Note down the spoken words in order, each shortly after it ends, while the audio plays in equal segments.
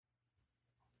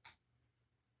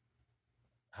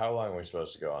How long are we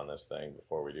supposed to go on this thing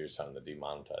before we do something that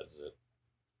demonetizes it?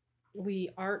 We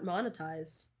aren't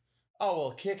monetized. Oh,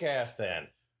 well, kick ass then.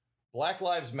 Black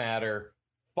Lives Matter.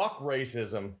 Fuck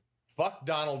racism. Fuck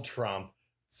Donald Trump.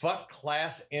 Fuck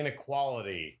class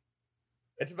inequality.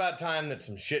 It's about time that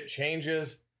some shit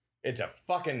changes. It's a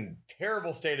fucking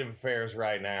terrible state of affairs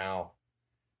right now.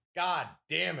 God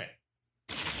damn it.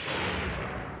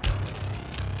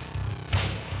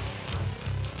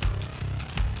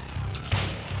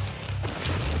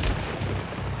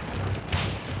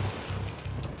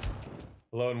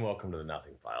 Hello and welcome to the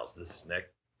Nothing Files. This is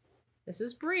Nick. This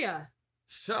is Bria.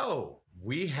 So,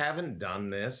 we haven't done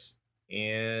this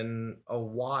in a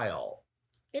while.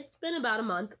 It's been about a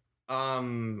month.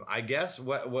 I guess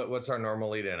what's our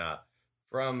normal lead in?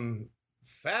 From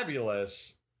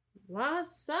fabulous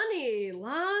Sunny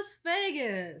Las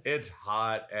Vegas. It's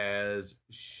hot as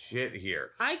shit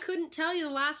here. I couldn't tell you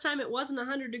the last time it wasn't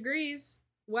 100 degrees,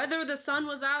 whether the sun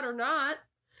was out or not.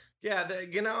 Yeah,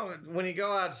 when you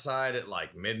go outside at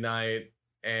like midnight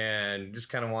and just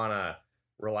kind of want to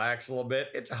relax a little bit,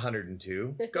 it's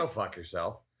 102. Go fuck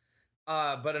yourself.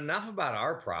 But enough about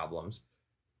our problems.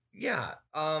 Yeah,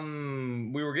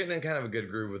 we were getting in kind of a good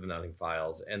groove with the Nothing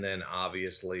Files, and then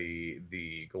obviously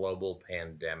the global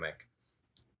pandemic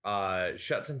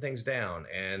shut some things down,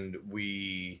 and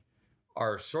we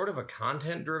are sort of a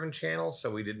content-driven channel,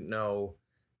 so we didn't know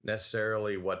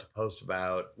necessarily what to post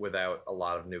about without a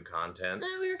lot of new content.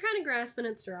 We were kind of grasping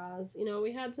at straws. You know,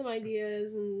 we had some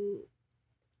ideas, and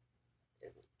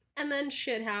then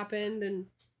shit happened, and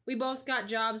we both got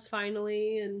jobs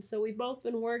finally, and so we've both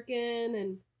been working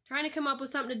and trying to come up with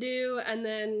something to do, and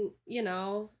then,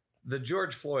 the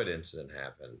George Floyd incident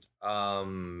happened,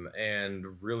 and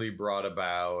really brought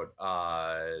about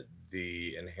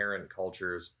the inherent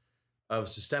cultures of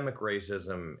systemic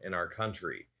racism in our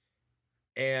country.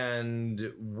 And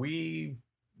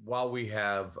while we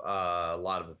have a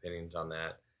lot of opinions on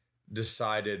that,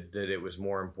 decided that it was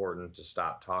more important to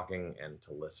stop talking and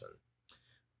to listen.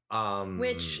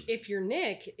 Which, if you're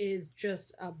Nick, is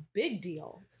just a big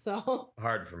deal. So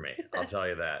hard for me, I'll tell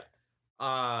you that.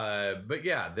 But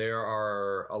yeah, there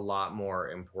are a lot more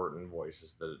important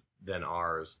voices than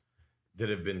ours that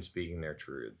have been speaking their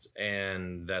truths.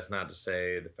 And that's not to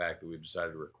say the fact that we've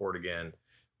decided to record again.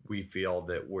 We feel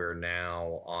that we're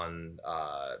now on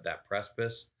that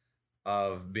precipice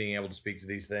of being able to speak to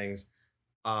these things.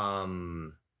 We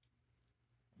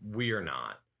are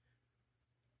not.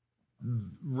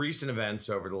 Recent events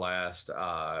over the last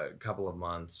couple of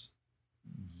months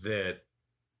that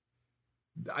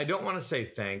I don't want to say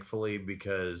thankfully,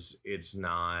 because it's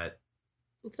not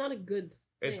a good thing.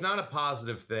 It's not a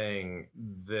positive thing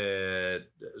that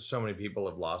so many people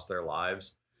have lost their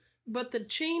lives. But the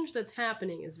change that's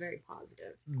happening is very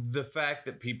positive. The fact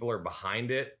that people are behind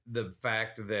it, the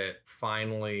fact that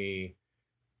finally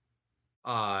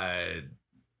a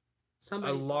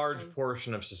large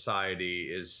portion of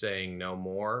society is saying no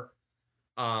more,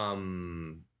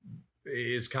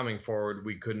 is coming forward.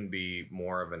 We couldn't be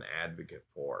more of an advocate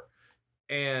for.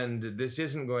 And this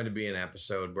isn't going to be an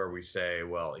episode where we say,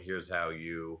 well, here's how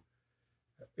you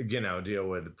deal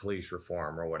with police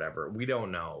reform or whatever. We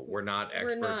don't know. We're not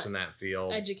experts in that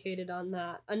field. Educated on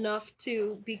that enough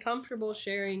to be comfortable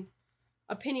sharing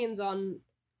opinions on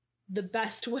the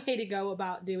best way to go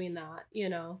about doing that,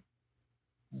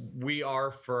 We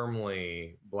are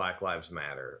firmly Black Lives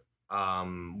Matter.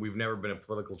 We've never been a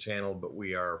political channel, but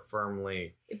we are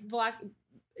firmly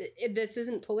this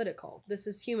isn't political. This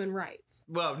is human rights.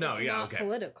 Well, no, it's yeah, not okay.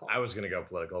 Political. I was going to go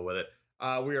political with it.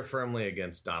 We are firmly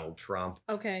against Donald Trump.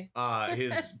 Okay.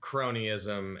 His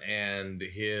cronyism and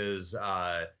his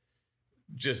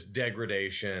just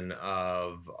degradation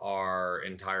of our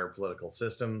entire political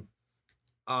system.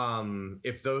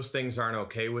 If those things aren't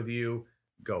okay with you,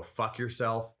 go fuck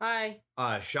yourself. Hi.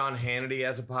 Sean Hannity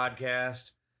has a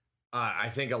podcast. I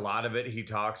think a lot of it, he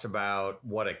talks about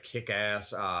what a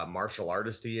kick-ass martial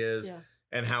artist he is,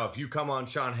 and how if you come on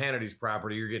Sean Hannity's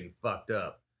property, you're getting fucked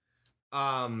up.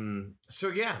 So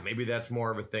yeah, maybe that's more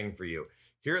of a thing for you.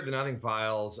 Here at the Nothing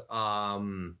Files,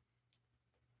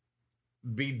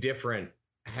 be different,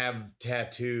 have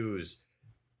tattoos,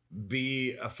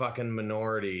 be a fucking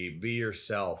minority, be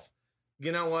yourself.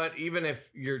 You know what? Even if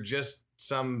you're just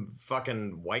some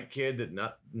fucking white kid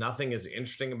that nothing is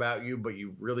interesting about you, but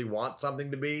you really want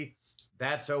something to be,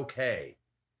 that's okay.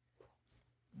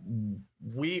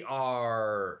 We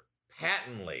are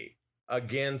patently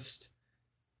against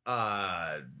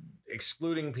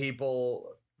excluding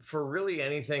people for really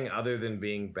anything other than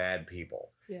being bad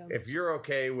people. Yeah. If you're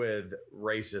okay with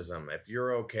racism, if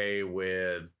you're okay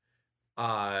with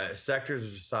sectors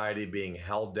of society being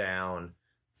held down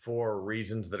for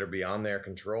reasons that are beyond their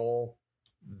control,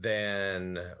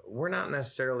 then we're not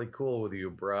necessarily cool with you,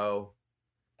 bro.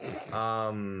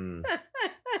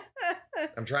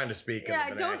 I'm trying to speak. Yeah,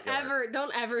 in the vernacular.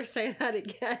 don't ever say that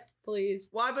again, please.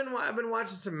 Well, I've been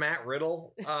watching some Matt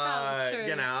Riddle. Sure.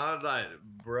 You know, like,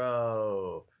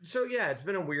 bro. So yeah, it's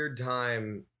been a weird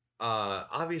time.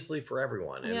 Obviously for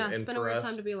everyone. And, it's been a weird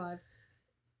time to be alive.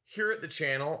 Here at the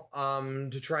channel,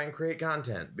 to try and create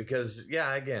content because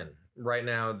again, right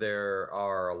now there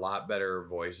are a lot better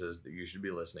voices that you should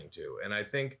be listening to, and I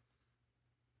think.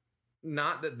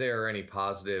 Not that there are any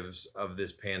positives of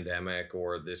this pandemic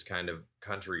or this kind of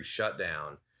country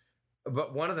shutdown,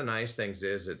 but one of the nice things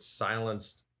is it's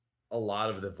silenced a lot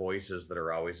of the voices that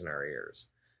are always in our ears.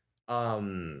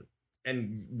 And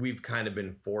we've kind of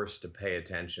been forced to pay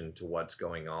attention to what's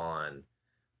going on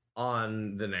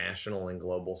the national and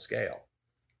global scale.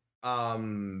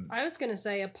 I was going to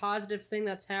say a positive thing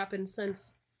that's happened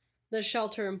since the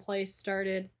shelter in place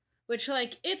started. Which,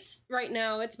 like, it's right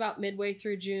now, it's about midway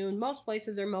through June. Most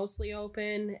places are mostly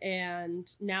open and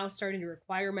now starting to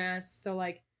require masks. So,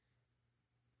 like,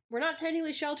 we're not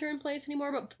technically shelter in place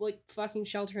anymore, but, like, fucking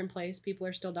shelter in place. People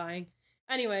are still dying.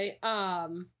 Anyway,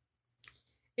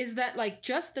 is that, like,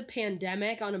 just the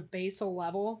pandemic on a basal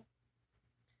level,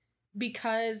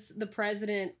 because the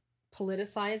president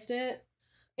politicized it,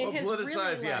 it has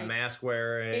politicized, really, like, mask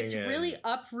wearing. It's really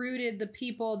uprooted the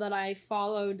people that I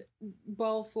followed,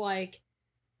 both like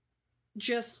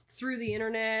just through the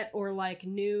internet or like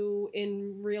knew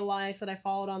in real life that I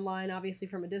followed online, obviously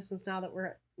from a distance now that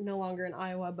we're no longer in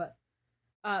Iowa, but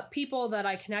people that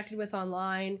I connected with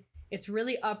online. It's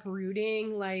really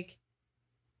uprooting like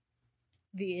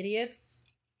the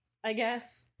idiots, I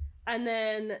guess. And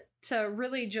then to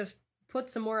really just put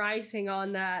some more icing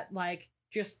on that, like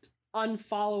just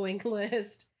unfollowing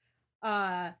list,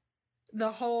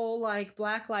 the whole like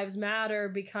Black Lives Matter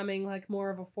becoming like more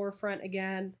of a forefront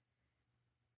again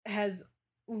has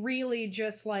really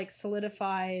just like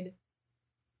solidified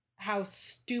how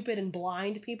stupid and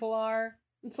blind people are.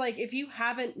 It's like if you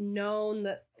haven't known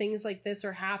that things like this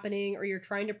are happening or you're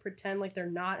trying to pretend like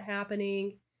they're not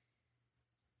happening,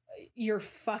 you're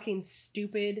fucking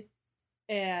stupid.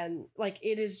 And like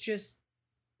it is just,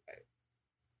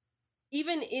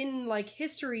 even in like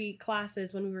history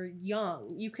classes when we were young,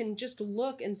 you can just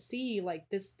look and see like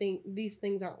these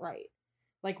things aren't right.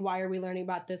 Like, why are we learning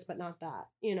about this but not that,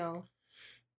 you know?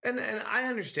 And I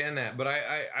understand that, but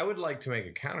I would like to make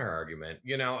a counter argument.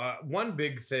 You know, one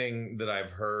big thing that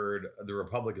I've heard the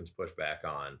Republicans push back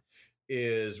on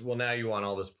is, well, now you want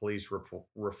all this police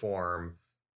reform.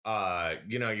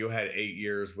 You know, you had 8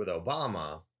 years with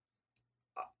Obama.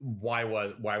 Why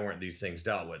weren't these things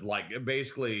dealt with? Like,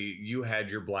 basically, you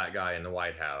had your black guy in the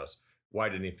White House. Why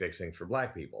didn't he fix things for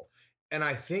black people? And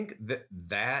I think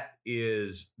that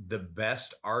is the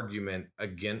best argument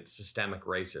against systemic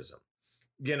racism.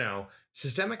 You know,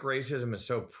 systemic racism is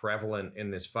so prevalent in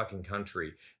this fucking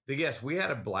country that, yes, we had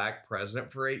a black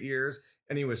president for 8 years,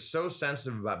 and he was so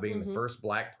sensitive about being the first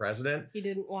black president. He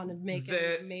didn't want to make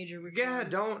a major reform. Yeah,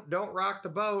 don't rock the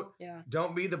boat. Yeah.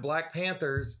 Don't be the Black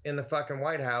Panthers in the fucking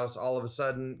White House. All of a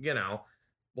sudden, you know,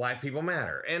 black people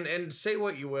matter. And say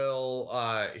what you will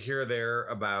here or there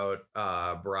about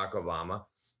Barack Obama,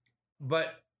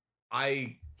 but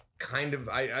I completely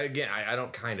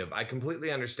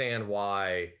understand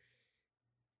why.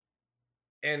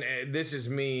 And this is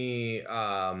me,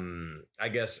 I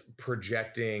guess,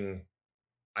 projecting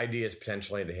ideas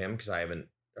potentially into him because I haven't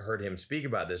heard him speak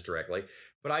about this directly.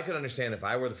 But I could understand if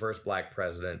I were the first black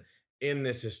president in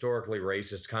this historically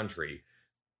racist country,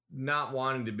 not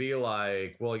wanting to be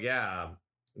like, well, yeah,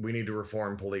 we need to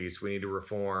reform police. We need to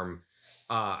reform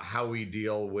how we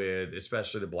deal with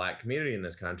especially the black community in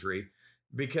this country.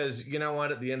 Because you know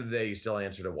what? At the end of the day, you still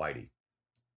answer to Whitey.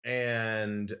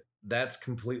 And that's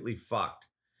completely fucked.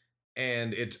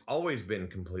 And it's always been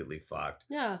completely fucked.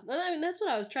 Yeah. I mean, that's what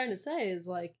I was trying to say is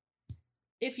like,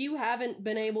 if you haven't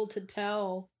been able to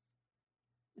tell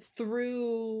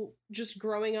through just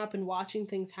growing up and watching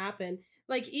things happen,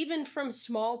 like even from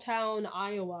small town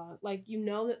Iowa, like you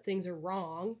know that things are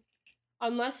wrong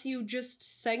unless you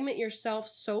just segment yourself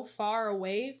so far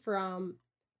away from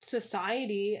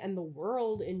society and the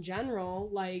world in general.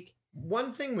 Like,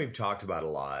 one thing we've talked about a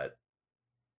lot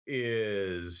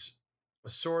is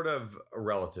sort of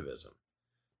relativism.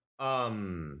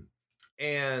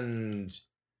 And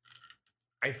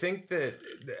I think that,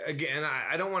 again,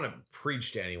 I don't want to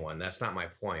preach to anyone. That's not my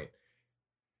point.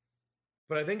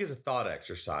 But I think as a thought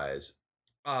exercise,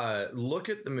 look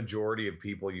at the majority of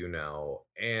people you know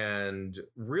and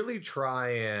really try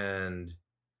and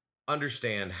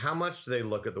understand how much do they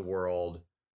look at the world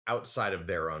outside of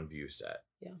their own view set.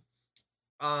 Yeah.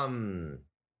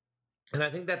 And I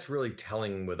think that's really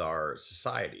telling with our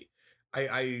society.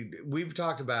 We've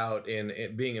talked about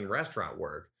in being in restaurant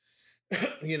work,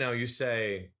 you know, you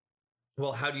say,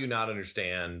 well, how do you not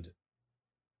understand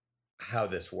how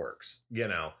this works? You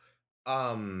know,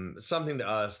 something to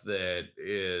us that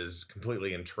is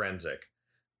completely intrinsic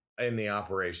in the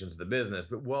operations of the business.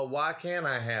 But, well, why can't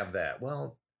I have that?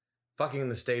 Well, fucking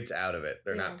the state's out of it.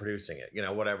 They're not producing it, you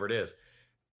know, whatever it is.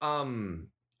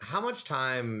 How much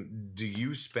time do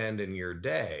you spend in your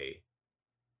day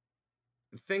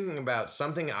thinking about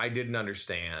something I didn't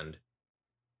understand?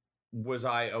 Was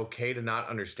I okay to not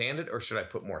understand it, or should I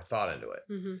put more thought into it?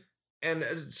 Mm-hmm.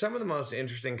 And some of the most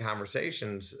interesting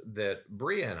conversations that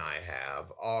Bria and I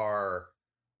have are,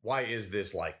 why is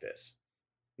this like this?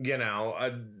 You know,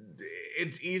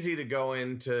 it's easy to go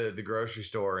into the grocery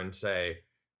store and say,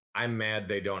 I'm mad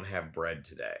they don't have bread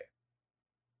today.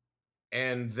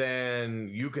 And then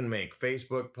you can make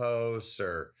Facebook posts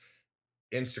or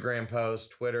Instagram posts,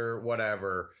 Twitter,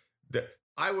 whatever.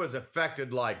 I was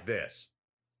affected like this.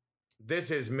 This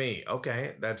is me.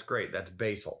 Okay, that's great. That's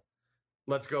basal.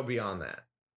 Let's go beyond that.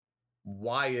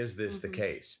 Why is this the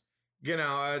case? You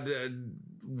know,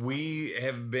 we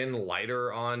have been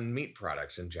lighter on meat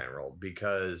products in general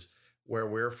because where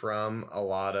we're from, a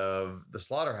lot of the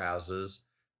slaughterhouses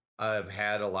have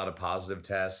had a lot of positive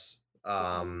tests.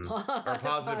 Or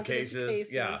positive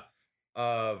cases, yeah,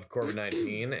 of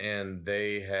COVID-19, and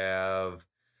they have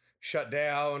shut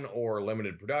down or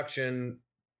limited production.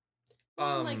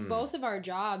 Well, like both of our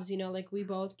jobs, you know, like we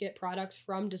both get products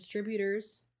from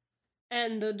distributors,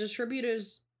 and the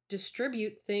distributors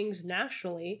distribute things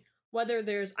nationally. Whether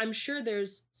I'm sure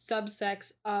there's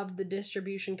subsects of the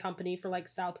distribution company for like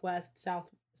Southwest,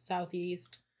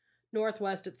 Southeast,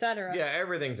 Northwest, etc. Yeah,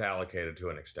 everything's allocated to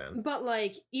an extent. But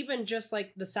like even just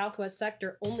like the Southwest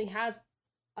sector only has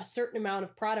a certain amount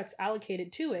of products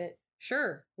allocated to it.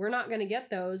 Sure, we're not going to get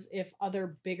those if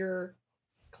other bigger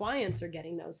clients are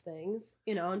getting those things,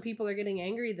 you know, and people are getting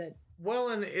angry that. Well,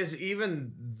 and is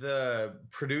even the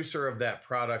producer of that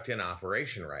product in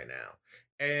operation right now?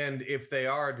 And if they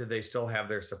are, do they still have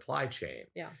their supply chain?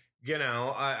 Yeah. You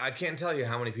know, I can't tell you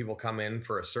how many people come in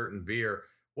for a certain beer.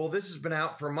 Well, this has been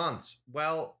out for months.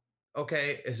 Well,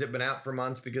 okay, has it been out for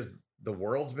months because the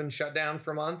world's been shut down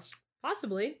for months?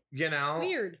 Possibly. You know?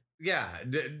 Weird. Yeah.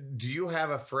 Do you have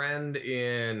a friend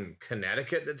in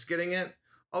Connecticut that's getting it?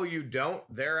 Oh, you don't?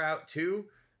 They're out too?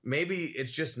 Maybe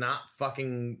it's just not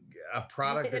fucking a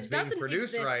product that's being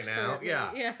produced right now.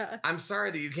 Yeah. I'm sorry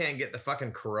that you can't get the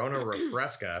fucking Corona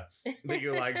Refresca that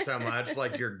you like so much,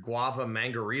 like your guava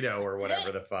mangarito or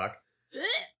whatever the fuck.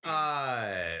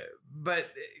 But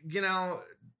you know,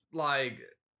 like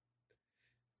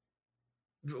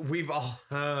we've all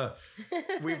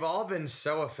been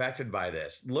so affected by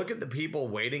this. Look at the people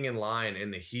waiting in line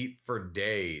in the heat for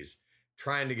days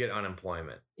trying to get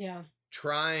unemployment. Yeah.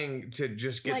 Trying to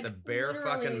just get like, the bare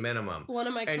fucking minimum. One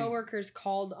of my coworkers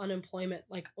called unemployment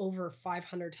like over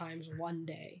 500 times one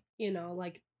day. You know,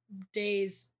 like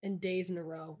days and days in a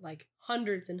row, like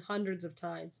hundreds and hundreds of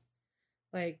times.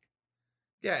 Like,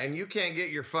 yeah, and you can't get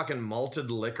your fucking malted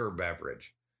liquor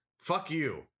beverage. Fuck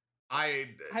you.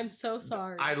 I'm so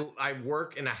sorry. I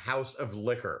work in a house of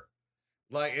liquor.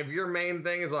 Like, if your main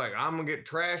thing is like, I'm gonna get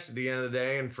trashed at the end of the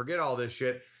day and forget all this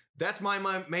shit, that's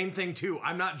my main thing too.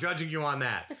 I'm not judging you on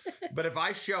that. But if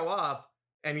I show up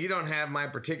and you don't have my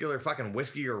particular fucking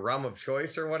whiskey or rum of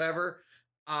choice or whatever,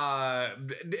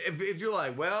 if you're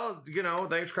like, well, you know,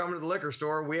 thanks for coming to the liquor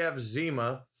store, we have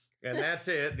Zima, and that's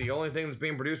it. The only thing that's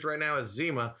being produced right now is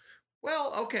Zima.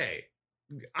 Well, okay.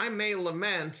 I may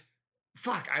lament,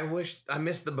 fuck, I wish I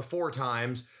missed the before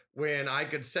times when I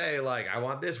could say, like, I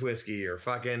want this whiskey or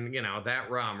fucking, you know, that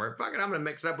rum, or fucking I'm going to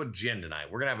mix it up with gin tonight.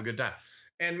 We're going to have a good time.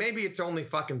 And maybe it's only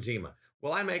fucking Zima.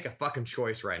 Well, I make a fucking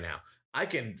choice right now. I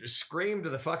can scream to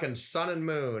the fucking sun and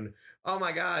moon, oh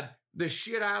my God, the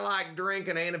shit I like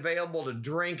drinking ain't available to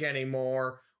drink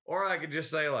anymore. Or I could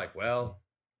just say, like, well,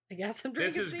 I guess I'm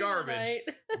drinking this is Zima garbage,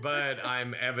 but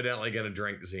I'm evidently going to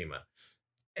drink Zima.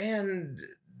 And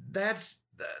that's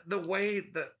the way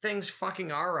that things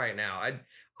fucking are right now.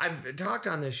 I've talked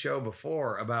on this show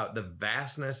before about the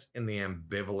vastness and the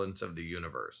ambivalence of the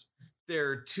universe. There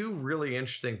are two really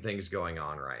interesting things going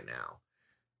on right now.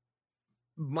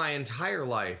 My entire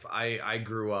life, I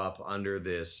grew up under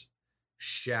this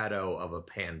shadow of a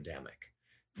pandemic.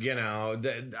 You know,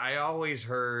 I always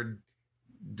heard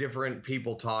different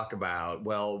people talk about,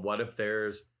 well, what if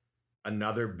there's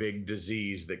another big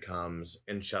disease that comes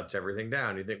and shuts everything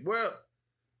down. You think, well,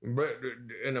 but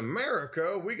in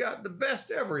America, we got the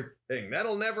best everything.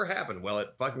 That'll never happen. Well,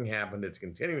 it fucking happened. It's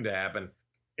continuing to happen.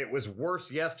 It was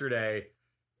worse yesterday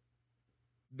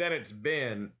than it's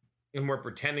been, and we're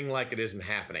pretending like it isn't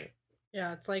happening.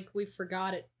 Yeah, it's like we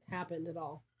forgot it happened at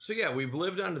all. So yeah, we've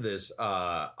lived under this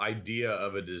idea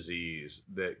of a disease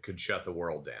that could shut the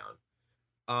world down.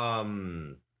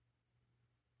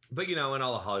 But in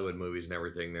all the Hollywood movies and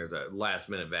everything, there's a last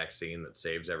minute vaccine that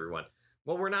saves everyone.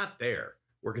 Well, we're not there.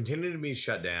 We're continuing to be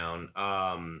shut down.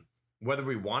 Whether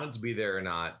we want it to be there or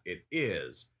not, it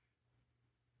is.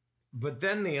 But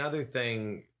then the other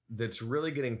thing that's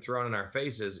really getting thrown in our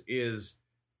faces is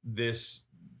this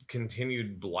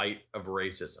continued blight of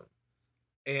racism.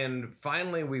 And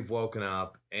finally, we've woken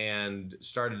up and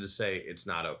started to say it's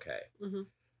not okay.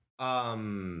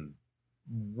 Mm-hmm.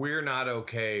 We're not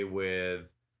okay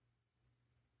with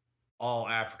all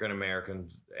African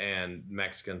Americans and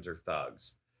Mexicans are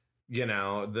thugs.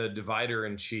 The divider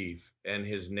in chief and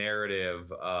his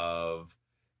narrative of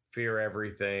fear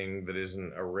everything that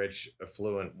isn't a rich,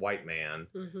 affluent white man.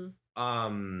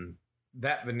 Mm-hmm.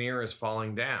 That veneer is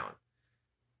falling down.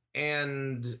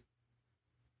 And,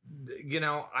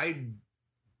 I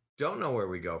don't know where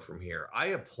we go from here. I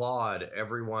applaud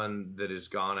everyone that has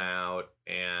gone out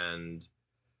and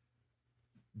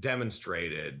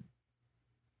demonstrated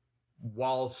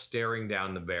while staring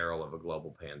down the barrel of a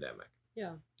global pandemic.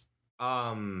 Yeah.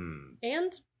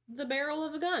 And the barrel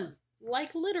of a gun.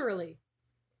 Like, literally.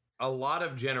 A lot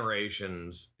of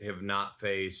generations have not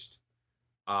faced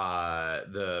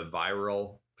the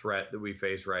viral threat that we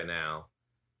face right now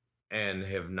and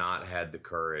have not had the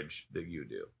courage that you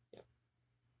do. Yeah.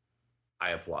 I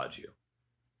applaud you.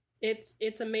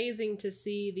 It's amazing to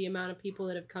see the amount of people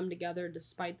that have come together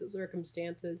despite the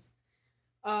circumstances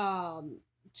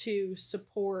to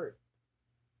support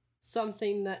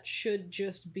something that should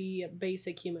just be a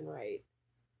basic human right.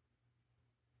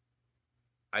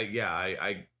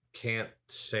 I can't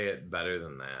say it better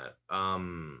than that.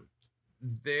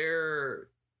 There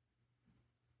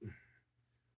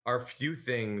are few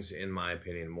things, in my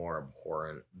opinion, more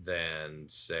abhorrent than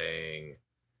saying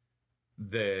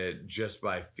that just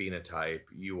by phenotype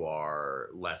you are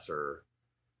lesser,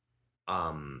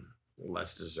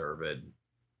 less deserved.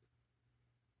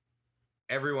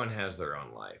 Everyone has their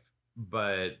own life,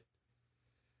 but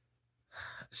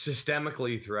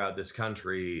systemically throughout this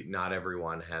country, not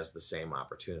everyone has the same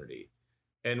opportunity.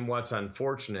 And what's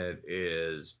unfortunate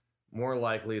is, more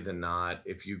likely than not,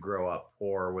 if you grow up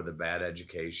poor with a bad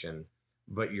education,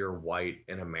 but you're white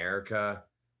in America,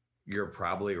 you're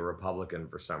probably a Republican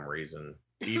for some reason,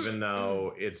 even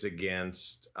though it's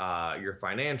against your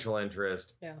financial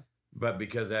interest. Yeah. But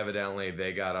because evidently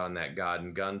they got on that God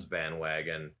and guns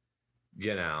bandwagon,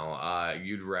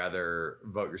 you'd rather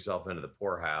vote yourself into the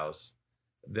poorhouse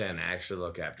than actually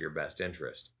look after your best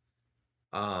interest.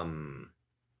 Oh,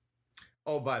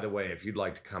 by the way, if you'd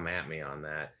like to come at me on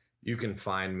that, you can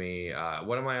find me.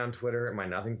 What am I on Twitter? Am I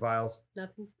Nothing Files?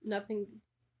 Nothing.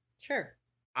 Sure.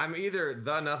 I'm either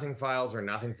the Nothing Files or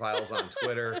Nothing Files on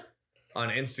Twitter. On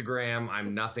Instagram,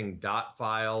 I'm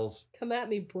Nothing.Files. Come at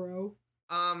me, bro.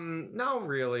 No,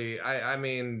 really. I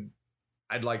mean,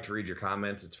 I'd like to read your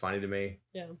comments. It's funny to me.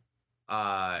 Yeah.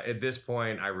 At this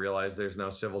point, I realize there's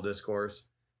no civil discourse.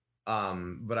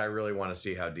 But I really want to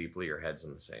see how deeply your head's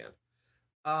in the sand.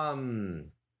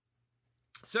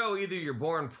 So either you're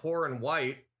born poor and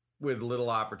white with little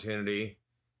opportunity,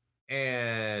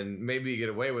 and maybe you get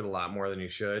away with a lot more than you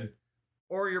should,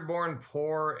 or you're born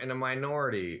poor and a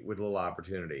minority with little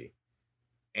opportunity.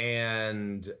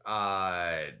 And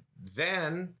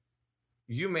then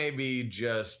you may be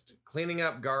just cleaning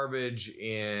up garbage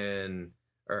in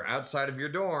or outside of your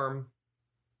dorm,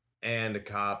 and a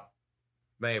cop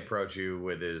may approach you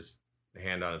with his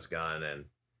hand on his gun and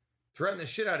threaten the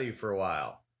shit out of you for a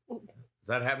while.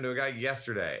 That happened to a guy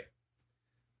yesterday.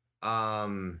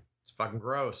 It's fucking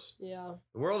gross. Yeah.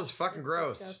 The world is fucking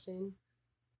gross. Disgusting.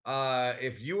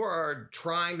 If you are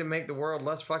trying to make the world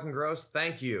less fucking gross,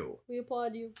 thank you. We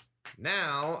applaud you.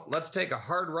 Now, let's take a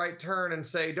hard right turn and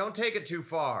say, don't take it too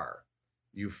far,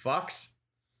 you fucks.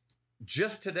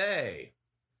 Just today,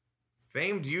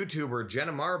 famed YouTuber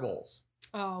Jenna Marbles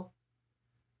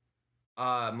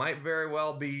might very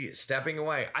well be stepping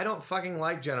away. I don't fucking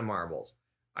like Jenna Marbles.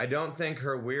 I don't think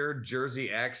her weird Jersey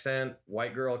accent,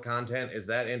 white girl content is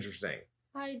that interesting.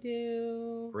 I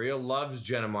do. Bria loves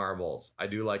Jenna Marbles. I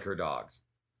do like her dogs.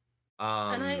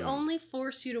 And I only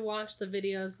force you to watch the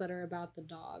videos that are about the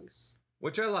dogs.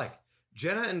 Which I like.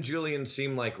 Jenna and Julian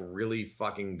seem like really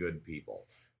fucking good people.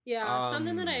 Yeah,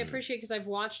 something that I appreciate because I've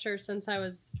watched her since I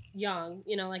was young,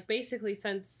 you know, like basically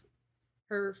since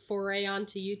her foray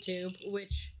onto YouTube,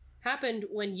 which happened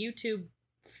when YouTube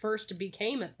first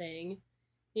became a thing,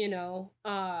 you know.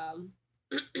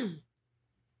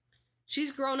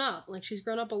 She's grown up, like she's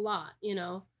grown up a lot, you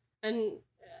know. And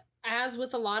as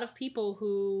with a lot of people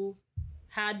who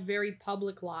had very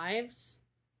public lives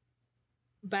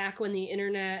back when the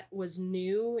internet was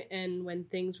new and when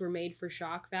things were made for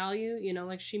shock value, you know,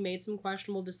 like she made some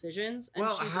questionable decisions. And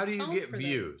well, she's how do you atoned get for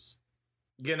views? those.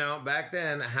 You know, back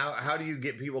then, how do you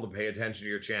get people to pay attention to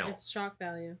your channel? It's shock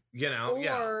value. You know,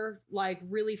 or like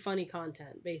really funny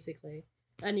content, basically.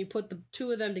 And you put the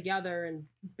two of them together and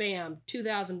bam,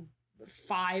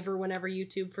 2005 or whenever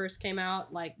YouTube first came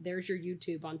out, like there's your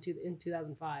YouTube in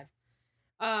 2005.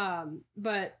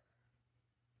 But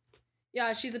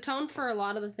yeah, she's atoned for a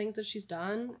lot of the things that she's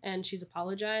done, and she's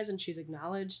apologized and she's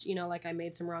acknowledged, you know, like I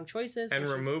made some wrong choices. And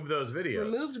so removed those videos.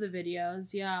 Removed the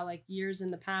videos, yeah, like years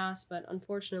in the past, but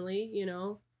unfortunately, you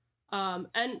know.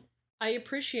 And I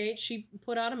appreciate she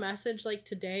put out a message like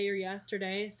today or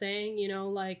yesterday saying, you know,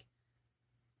 like,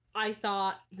 I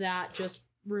thought that just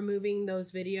removing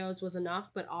those videos was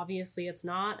enough, but obviously it's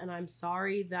not, and I'm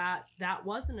sorry that that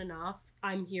wasn't enough.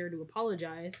 I'm here to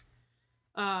apologize.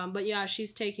 But yeah,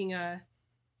 she's taking a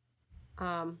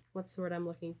what's the word I'm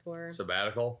looking for?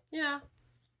 Sabbatical?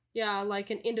 Yeah,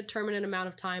 like an indeterminate amount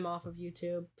of time off of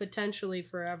YouTube, potentially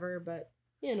forever, but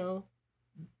you know.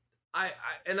 I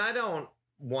don't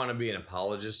want to be an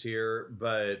apologist here,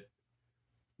 but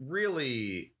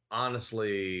really,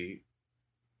 honestly,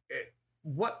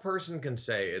 what person can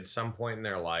say at some point in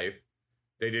their life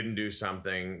they didn't do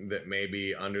something that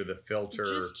maybe under the filter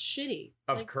just shitty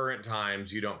of like, current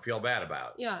times you don't feel bad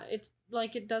about? Yeah, it's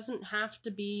like it doesn't have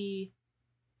to be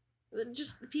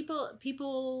just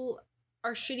people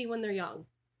are shitty when they're young.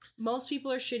 Most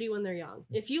people are shitty when they're young.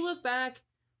 If you look back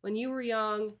when you were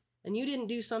young and you didn't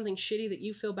do something shitty that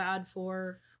you feel bad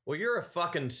for, well, you're a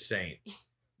fucking saint.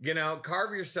 You know,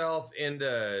 carve yourself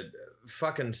into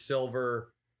fucking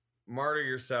silver. Martyr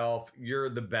yourself. You're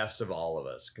the best of all of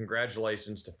us.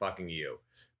 Congratulations to fucking you.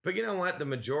 But you know what? The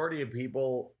majority of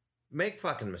people make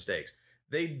fucking mistakes.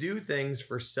 They do things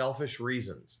for selfish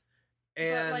reasons.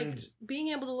 And but like being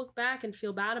able to look back and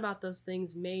feel bad about those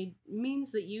things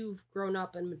means that you've grown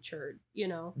up and matured, you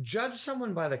know. Judge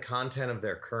someone by the content of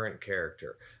their current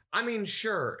character. I mean,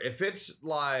 sure, if it's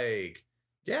like,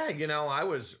 yeah, you know, I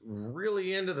was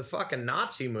really into the fucking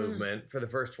Nazi movement for the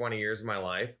first 20 years of my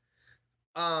life.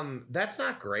 That's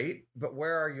not great, but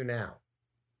where are you now?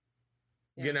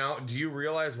 Yeah. You know, do you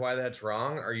realize why that's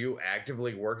wrong? Are you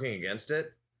actively working against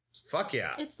it? Fuck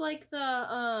yeah. It's like the,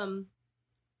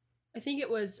 I think it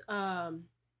was,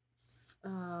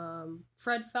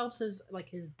 Fred Phelps's, like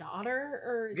his daughter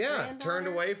or his granddaughter turned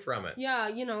away from it. Yeah.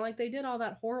 You know, like they did all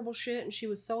that horrible shit and she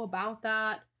was so about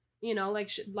that, you know,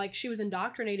 like she was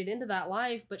indoctrinated into that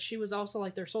life, but she was also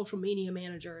like their social media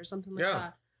manager or something like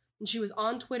that. And she was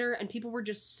on Twitter and people were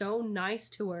just so nice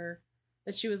to her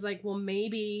that she was like, well,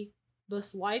 maybe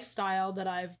this lifestyle that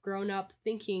I've grown up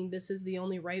thinking this is the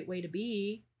only right way to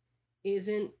be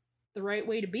isn't the right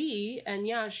way to be. And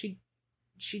yeah, she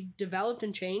developed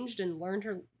and changed and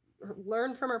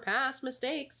learned from her past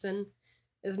mistakes and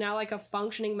is now like a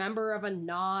functioning member of a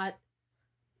not,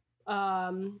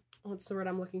 what's the word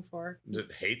I'm looking for? Is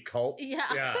it hate cult?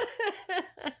 Yeah.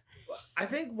 I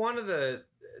think one of the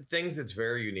things that's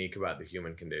very unique about the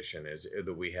human condition is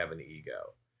that we have an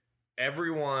ego.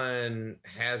 Everyone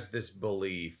has this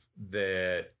belief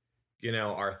that, you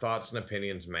know, our thoughts and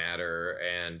opinions matter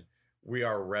and we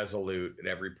are resolute at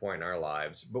every point in our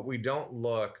lives, but we don't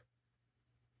look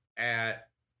at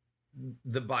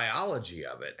the biology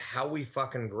of it, how we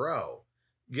fucking grow.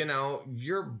 You know,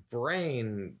 your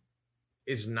brain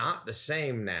is not the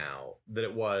same now that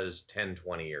it was 10,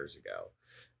 20 years ago.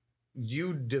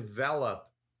 You develop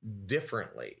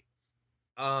differently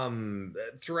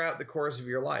throughout the course of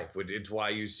your life. It's why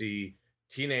you see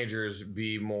teenagers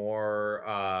be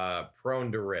more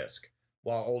prone to risk,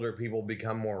 while older people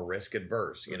become more risk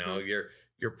adverse. You know, your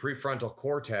prefrontal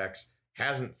cortex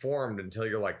hasn't formed until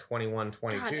you're like 21,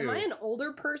 22. God, am I an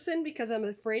older person because I'm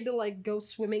afraid to like go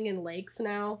swimming in lakes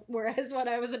now? Whereas when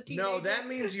I was a teenager. No, that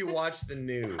means you watch the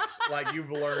news. Like you've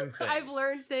learned things. I've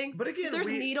learned things. But again, there's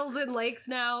needles in lakes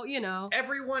now, you know.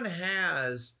 Everyone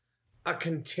has a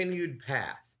continued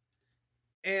path.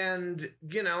 And,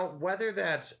 you know, whether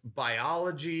that's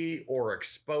biology or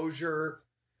exposure,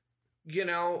 you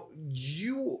know,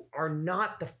 you are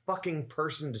not the fucking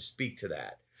person to speak to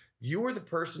that. You are the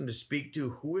person to speak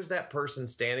to who is that person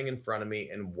standing in front of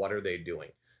me and what are they doing?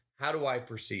 How do I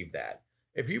perceive that?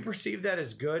 If you perceive that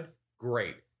as good,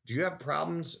 great. Do you have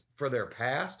problems for their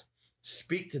past?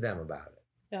 Speak to them about it.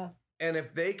 Yeah. And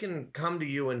if they can come to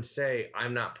you and say,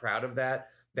 I'm not proud of that,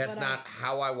 that's But not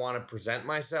how I want to present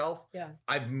myself. Yeah.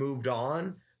 I've moved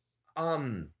on.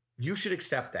 You should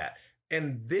accept that.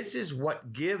 And this is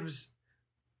what gives.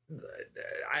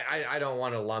 I don't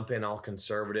want to lump in all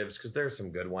conservatives because there's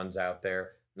some good ones out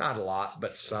there. Not a lot,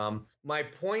 but some. My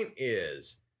point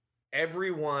is,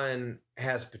 everyone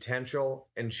has potential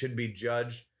and should be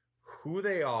judged who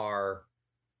they are,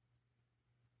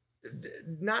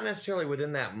 not necessarily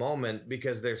within that moment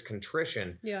because there's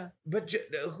contrition, Yeah. but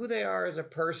who they are as a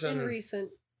person In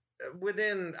recent.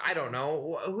 within, I don't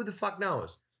know, who the fuck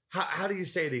knows? How do you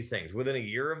say these things? Within a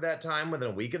year of that time,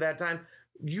 within a week of that time?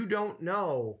 You don't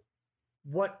know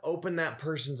what opened that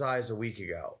person's eyes a week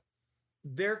ago.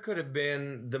 There could have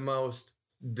been the most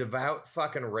devout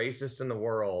fucking racist in the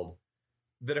world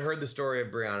that heard the story of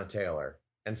Breonna Taylor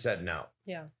and said no.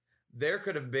 Yeah. There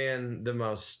could have been the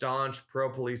most staunch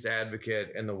pro-police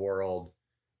advocate in the world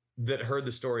that heard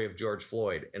the story of George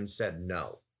Floyd and said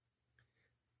no.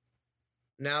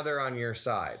 Now they're on your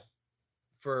side.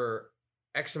 For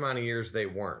X amount of years, they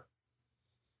weren't.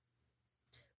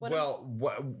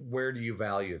 Where do you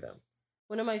value them?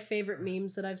 One of my favorite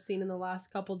memes that I've seen in the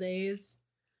last couple days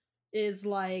is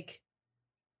like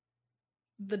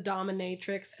the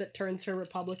dominatrix that turns her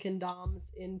Republican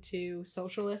doms into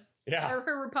socialists. Yeah. Or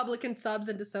her Republican subs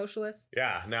into socialists.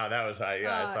 Yeah, no, that was, I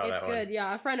saw that it's one. good.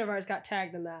 Yeah, a friend of ours got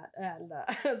tagged in that. And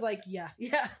I was like, yeah,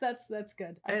 that's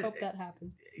good. I hope that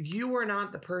happens. You were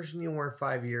not the person you were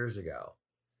 5 years ago.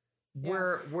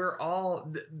 Yeah. We're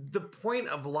all, the point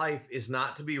of life is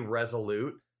not to be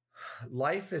resolute.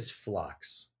 Life is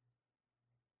flux.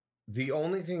 The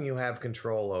only thing you have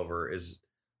control over is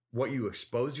what you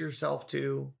expose yourself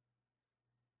to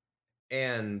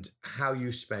and how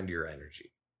you spend your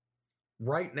energy.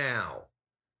 Right now,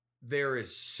 there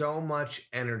is so much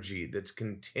energy that's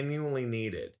continually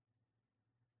needed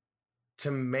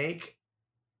to make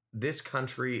this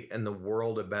country and the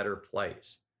world a better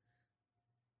place.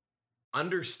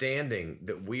 Understanding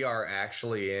that we are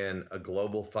actually in a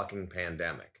global fucking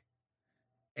pandemic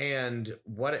and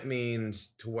what it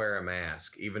means to wear a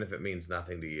mask, even if it means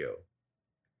nothing to you.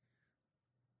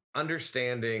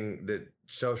 Understanding that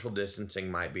social distancing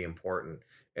might be important.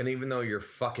 And even though you're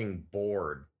fucking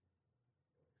bored,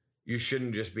 you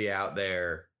shouldn't just be out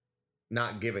there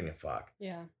not giving a fuck.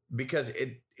 Yeah. Because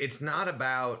it's not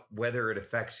about whether it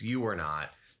affects you or not.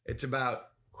 It's about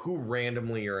who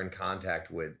randomly you're in contact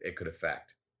with it could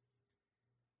affect.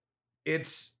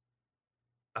 It's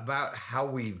about how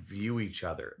we view each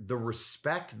other, the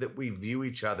respect that we view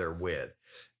each other with,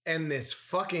 and this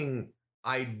fucking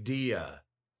idea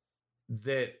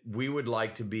that we would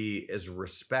like to be as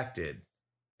respected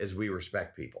as we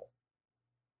respect people.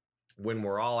 When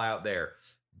we're all out there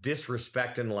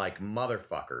disrespecting like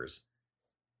motherfuckers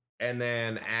and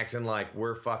then acting like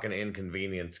we're fucking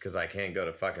inconvenienced because I can't go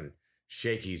to fucking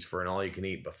Shakey's for an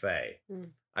all-you-can-eat buffet.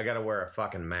 I got to wear a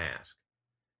fucking mask.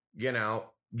 You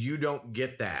know, you don't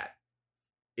get that.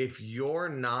 If you're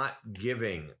not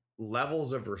giving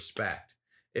levels of respect,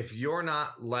 if you're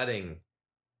not letting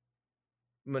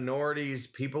minorities,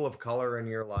 people of color in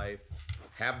your life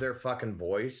have their fucking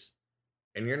voice,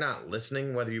 and you're not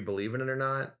listening whether you believe in it or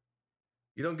not,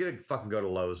 you don't get to fucking go to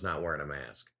Lowe's not wearing a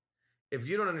mask. If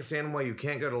you don't understand why you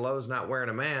can't go to Lowe's not wearing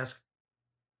a mask,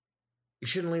 you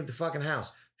shouldn't leave the fucking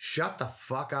house. Shut the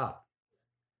fuck up.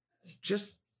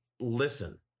 Just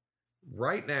listen.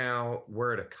 Right now,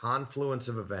 we're at a confluence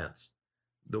of events.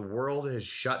 The world has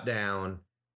shut down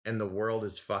and the world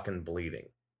is fucking bleeding.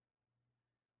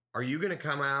 Are you going to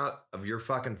come out of your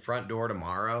fucking front door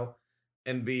tomorrow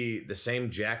and be the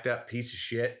same jacked up piece of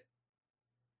shit?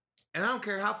 And I don't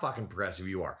care how fucking progressive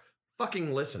you are.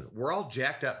 Fucking listen. We're all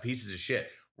jacked up pieces of shit.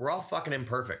 We're all fucking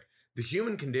imperfect. The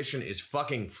human condition is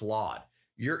fucking flawed.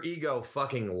 Your ego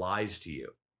fucking lies to you.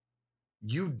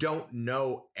 You don't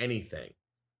know anything.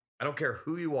 I don't care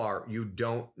who you are. You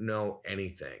don't know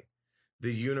anything.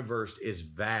 The universe is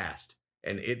vast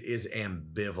and it is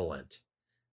ambivalent.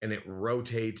 And it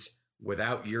rotates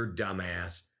without your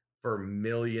dumbass for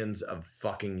millions of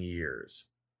fucking years.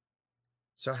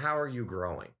 So how are you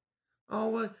growing? Oh,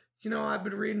 well, I've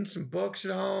been reading some books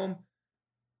at home.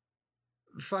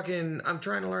 Fucking, I'm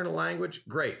trying to learn a language.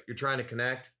 Great. You're trying to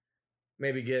connect.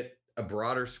 Maybe get a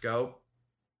broader scope.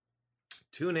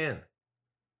 Tune in.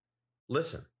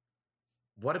 Listen.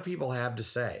 What do people have to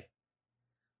say?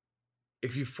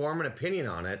 If you form an opinion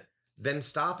on it, then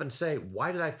stop and say,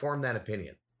 why did I form that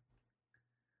opinion?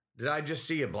 Did I just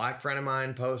see a black friend of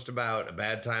mine post about a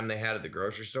bad time they had at the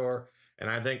grocery store And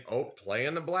I think,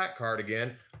 playing the black card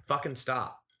again. Fucking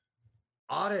stop.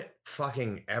 Audit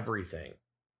fucking everything.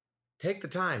 Take the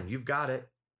time. You've got it.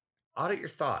 Audit your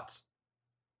thoughts.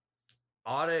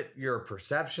 Audit your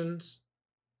perceptions.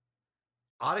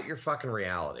 Audit your fucking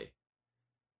reality.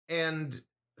 And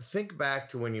think back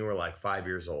to when you were like 5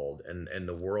 years old and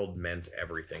the world meant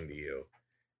everything to you.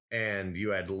 And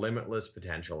you had limitless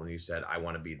potential and you said, I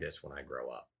want to be this when I grow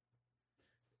up.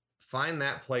 Find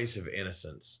that place of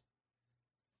innocence.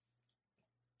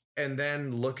 And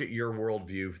then look at your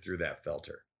worldview through that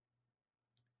filter.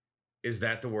 Is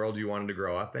that the world you wanted to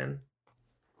grow up in?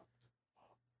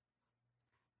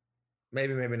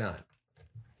 Maybe, maybe not.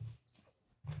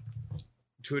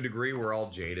 To a degree, we're all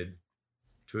jaded.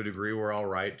 To a degree, we're all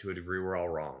right. To a degree, we're all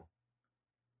wrong.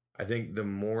 I think the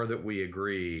more that we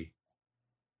agree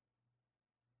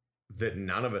that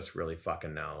none of us really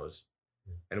fucking knows,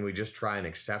 and we just try and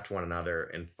accept one another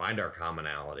and find our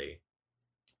commonality,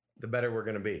 the better we're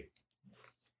going to be.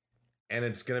 And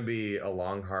it's going to be a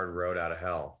long, hard road out of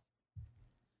hell.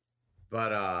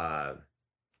 But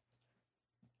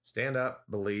stand up,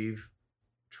 believe,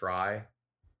 try.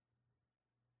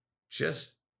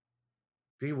 Just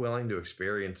be willing to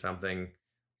experience something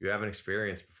you haven't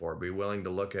experienced before. Be willing to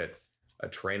look at a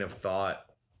train of thought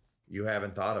you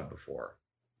haven't thought of before.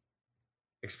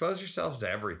 Expose yourselves to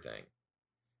everything.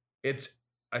 It's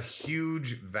a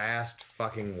huge, vast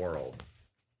fucking world.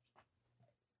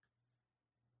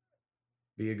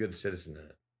 Be a good citizen in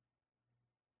it.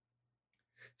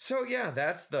 So yeah,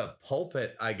 that's the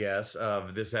pulpit, I guess,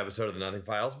 of this episode of the Nothing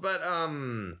Files. But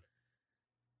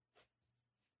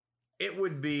it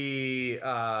would be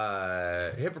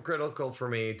hypocritical for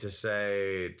me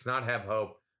to not have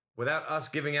hope without us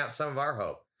giving out some of our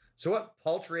hope. So what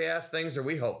paltry ass things are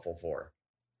we hopeful for?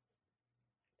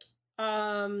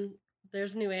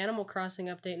 There's a new Animal Crossing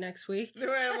update next week.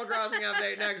 New Animal Crossing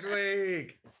update next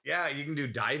week. Yeah, you can do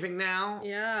diving now.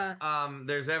 Yeah.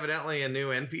 There's evidently a new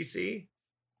NPC.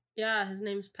 Yeah, his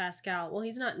name's Pascal. Well,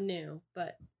 he's not new,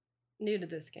 but new to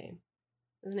this game.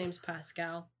 His name's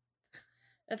Pascal.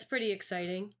 That's pretty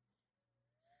exciting.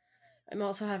 I'm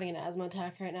also having an asthma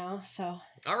attack right now, so.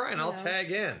 All right, I'll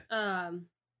tag in.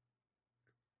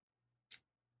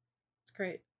 It's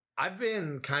great. I've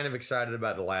been kind of excited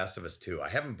about The Last of Us 2. I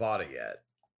haven't bought it yet.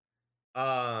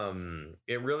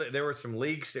 There were some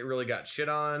leaks. It really got shit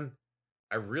on.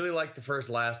 I really liked the first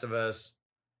Last of Us.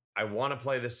 I want to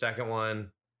play the second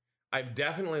one. I've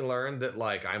definitely learned that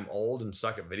I'm old and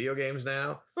suck at video games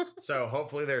now. So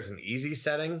hopefully there's an easy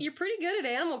setting. You're pretty good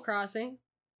at Animal Crossing.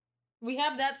 We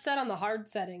have that set on the hard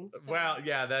settings. So. Well,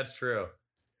 yeah, that's true.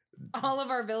 All of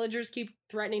our villagers keep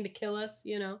threatening to kill us,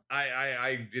 you know.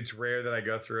 It's rare that I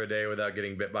go through a day without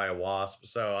getting bit by a wasp,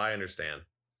 so I understand.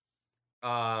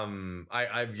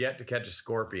 I've yet to catch a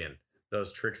scorpion,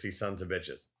 those tricksy sons of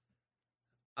bitches.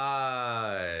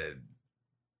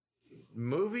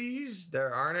 Movies,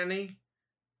 there aren't any.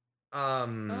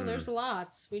 Oh, there's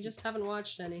lots. We just haven't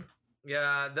watched any.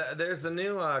 Yeah, there's the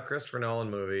new Christopher Nolan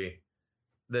movie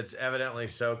that's evidently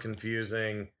so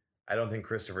confusing. I don't think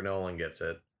Christopher Nolan gets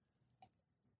it.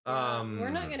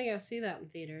 We're not gonna go see that in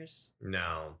theaters.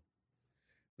 No,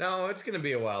 it's gonna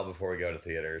be a while before we go to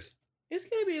theaters. It's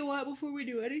gonna be a while before we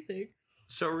do anything.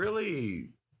 So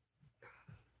really,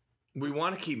 we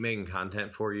want to keep making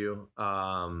content for you,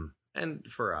 and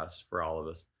for us, for all of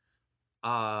us.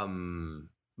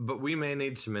 But we may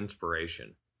need some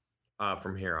inspiration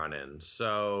from here on in.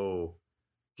 So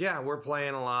yeah, we're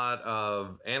playing a lot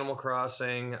of Animal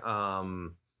Crossing.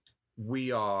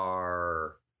 We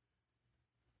are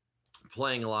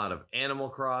playing a lot of Animal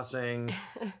Crossing.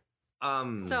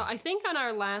 So I think on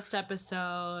our last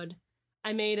episode,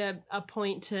 I made a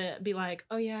point to be like,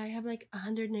 oh yeah, I have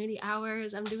 180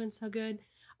 hours. I'm doing so good.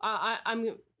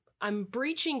 I'm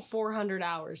breaching 400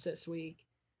 hours this week.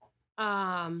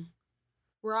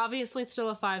 We're obviously still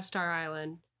a 5-star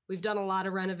island. We've done a lot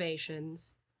of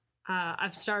renovations.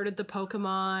 I've started the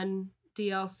Pokemon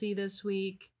DLC this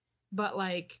week, but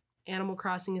Animal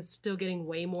Crossing is still getting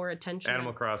way more attention.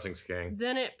 Animal Crossing's king.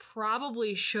 Than it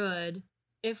probably should,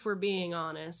 if we're being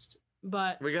honest.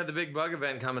 But we got the big bug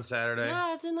event coming Saturday.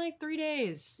 Yeah, it's in 3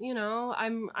 days. You know,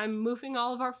 I'm moving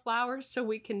all of our flowers so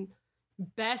we can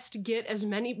best get as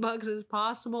many bugs as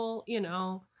possible, you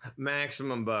know.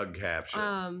 Maximum bug capture.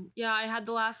 Yeah, I had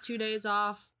the last 2 days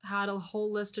off, had a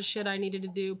whole list of shit I needed to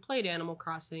do, played Animal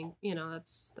Crossing. You know,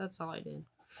 that's all I did.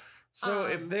 So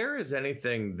if there is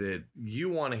anything that you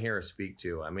want to hear us speak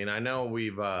to, I mean, I know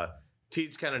we've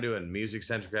Teet's kind of doing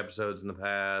music-centric episodes in the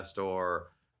past, or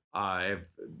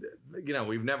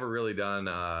we've never really done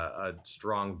a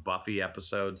strong Buffy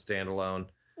episode standalone.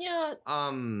 Yeah.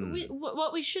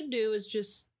 What we should do is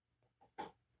just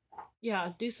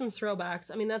do some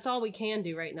throwbacks. I mean, that's all we can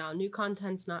do right now. New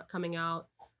content's not coming out.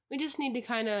 We just need to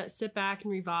kind of sit back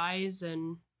and revise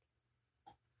and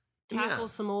tackle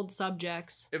some old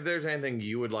subjects. If there's anything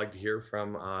you would like to hear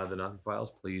from the Nothing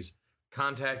Files, please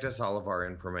contact us. All of our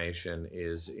information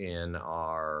is in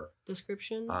our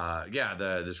description.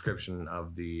 The description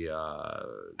of the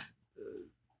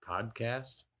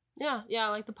podcast. Yeah,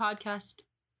 like the podcast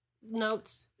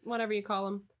notes, whatever you call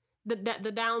them.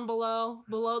 The down below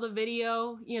the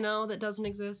video, that doesn't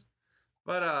exist.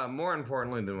 But more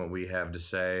importantly than what we have to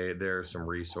say, there are some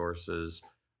resources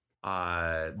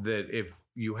that if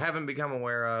you haven't become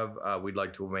aware of, we'd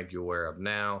like to make you aware of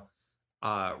now.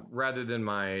 Rather than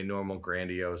my normal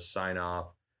grandiose sign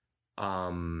off,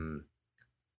 I'm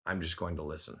just going to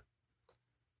listen.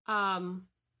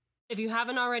 If you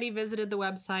haven't already visited the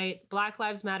website,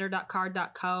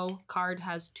 blacklivesmatter.card.co, card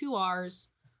has 2 R's,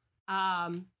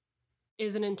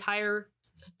 is an entire,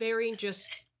 very just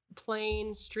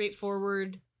plain,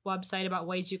 straightforward website about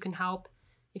ways you can help.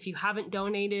 If you haven't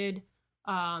donated,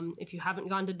 if you haven't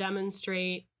gone to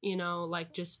demonstrate,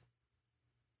 just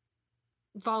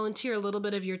volunteer a little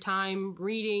bit of your time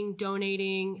reading,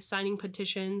 donating, signing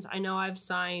petitions. I know I've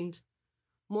signed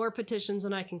more petitions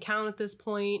than I can count at this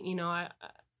point.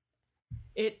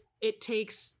 It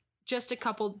takes just a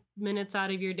couple minutes out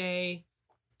of your day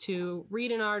to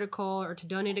read an article or to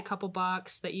donate a couple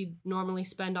bucks that you normally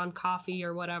spend on coffee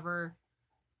or whatever,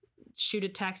 shoot a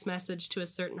text message to a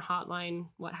certain hotline,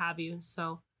 what have you.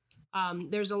 So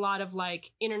there's a lot of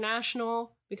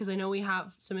international, because I know we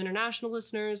have some international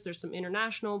listeners. There's some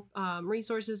international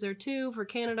resources there too for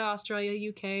Canada,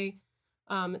 Australia, UK,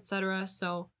 etc.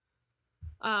 So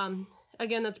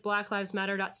again, that's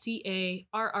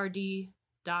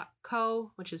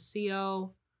blacklivesmatter.carrd.co, which is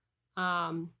CO.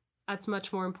 That's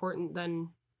much more important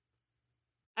than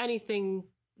anything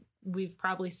we've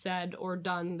probably said or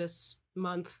done this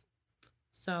month.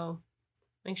 So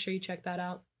make sure you check that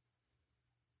out.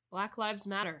 Black Lives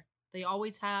Matter. They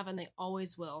always have and they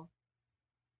always will.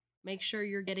 Make sure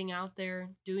you're getting out there,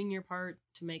 doing your part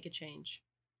to make a change.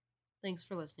 Thanks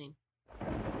for listening.